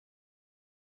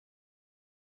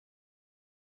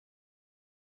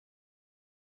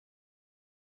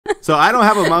So I don't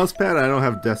have a mouse pad. I don't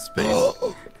have desk space.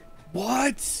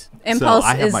 What? Impulse so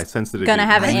I have is my sensitivity gonna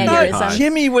have an really aneurysm. high.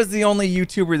 Jimmy was the only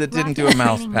YouTuber that didn't do a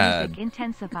mouse pad.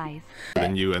 Intensifies.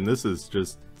 Than you, and this is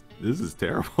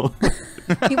terrible.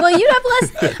 Well, you have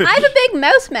less. I have a big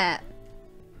mouse mat.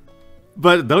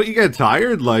 But don't you get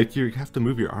tired? Like, you have to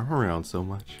move your arm around so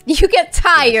much. You get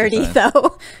tired,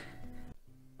 Etho.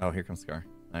 Oh, here comes Scar.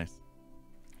 Nice.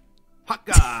 Hot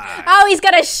guy! Oh, he's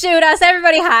gonna shoot us.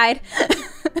 Everybody hide.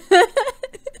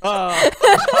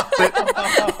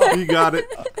 You got it.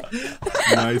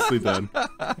 Nicely done. Go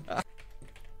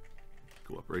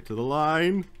up right to the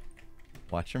line.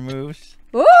 Watch your moves.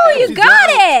 Ooh, you got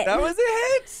it! That was a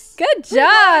hit! Good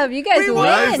job. You guys won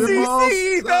win.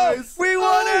 MCC! Nice. We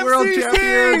won MCC! World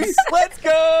champions! Let's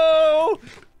go!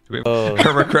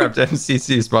 Hermitcraft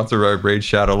MCC sponsored by Raid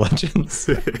Shadow Legends.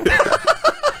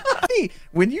 Hey,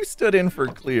 when you stood in for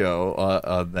Cleo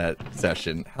on that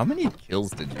session, how many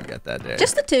kills did you get that day?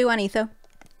 Just the 2 on Etho.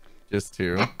 Just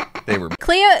 2? They were...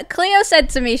 Cleo said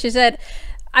to me, she said,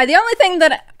 the only thing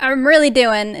that I'm really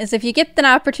doing is if you get an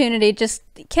opportunity, just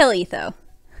kill Etho.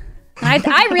 And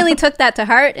I really took that to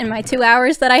heart in my 2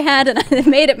 hours that I had, and I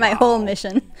made it my whole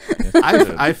mission.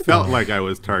 I felt like I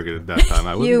was targeted that time.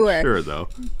 I wasn't sure, though.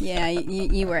 Yeah,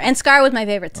 you were. And Scar was my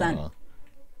favorite son.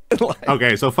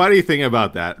 Okay, so funny thing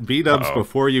about that. B-Dubs,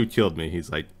 before you killed me, he's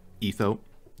like, Etho,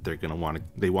 they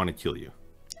want to kill you.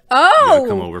 Oh! You gotta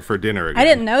come over for dinner again. I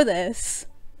didn't know this.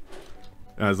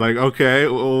 I was like, okay,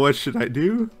 well, what should I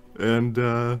do? And,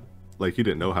 like, you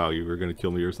didn't know how you were going to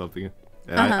kill me or something.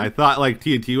 And I thought, like,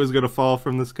 TNT was going to fall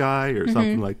from the sky or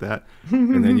something like that.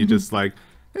 And then you just, like,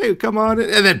 hey, come on.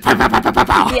 And then, pow, pow, pow, pow, pow,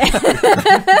 pow. Yeah.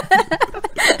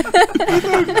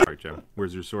 All right, Jem,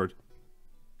 where's your sword?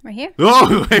 Right here.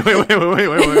 Oh, wait.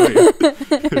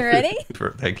 Ready?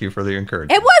 Thank you for the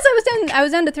encouragement. It was. I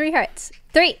was down to 3 hearts.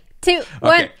 3, 2,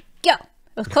 1, go. It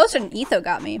was closer than Etho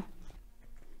got me.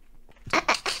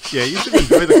 Yeah, you should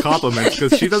enjoy the compliments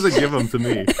because she doesn't give them to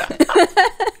me.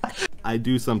 I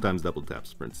do sometimes double tap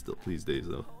sprint still these days,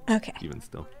 though. Okay. Even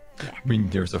still. I mean,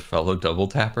 there's a fellow double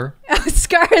tapper. Oh,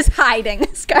 Scar is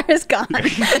hiding. Scar is gone.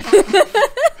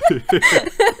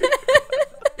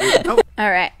 All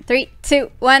right, 3,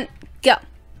 2, 1, go.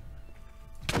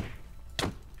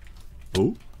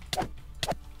 Oh.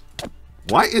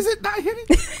 Why is it not hitting?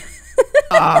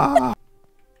 Ah.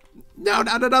 No,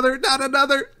 not another.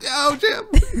 Oh, Jim.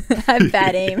 I have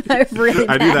bad aim. I have really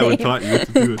bad aim. I knew that would taught you to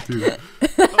do it, too.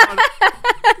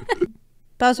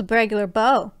 That was a regular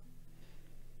bow.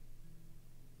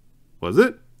 Was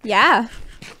it? Yeah.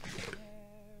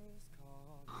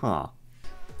 Huh.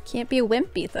 Can't be a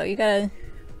wimpy, though. You gotta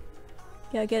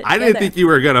get it I didn't think you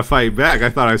were gonna fight back. I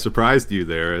thought I surprised you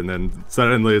there, and then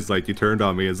suddenly it's like you turned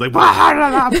on me. It's like, you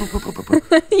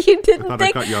didn't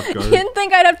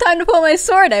think I'd have time to pull my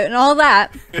sword out and all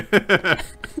that.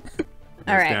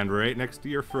 All right. Stand right next to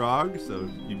your frog, so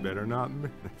you better not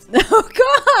miss. Oh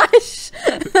gosh!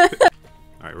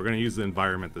 All right, we're gonna use the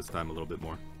environment this time a little bit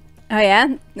more. Oh yeah?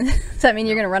 Does that mean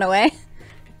you're gonna run away?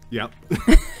 Yep.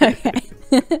 Okay.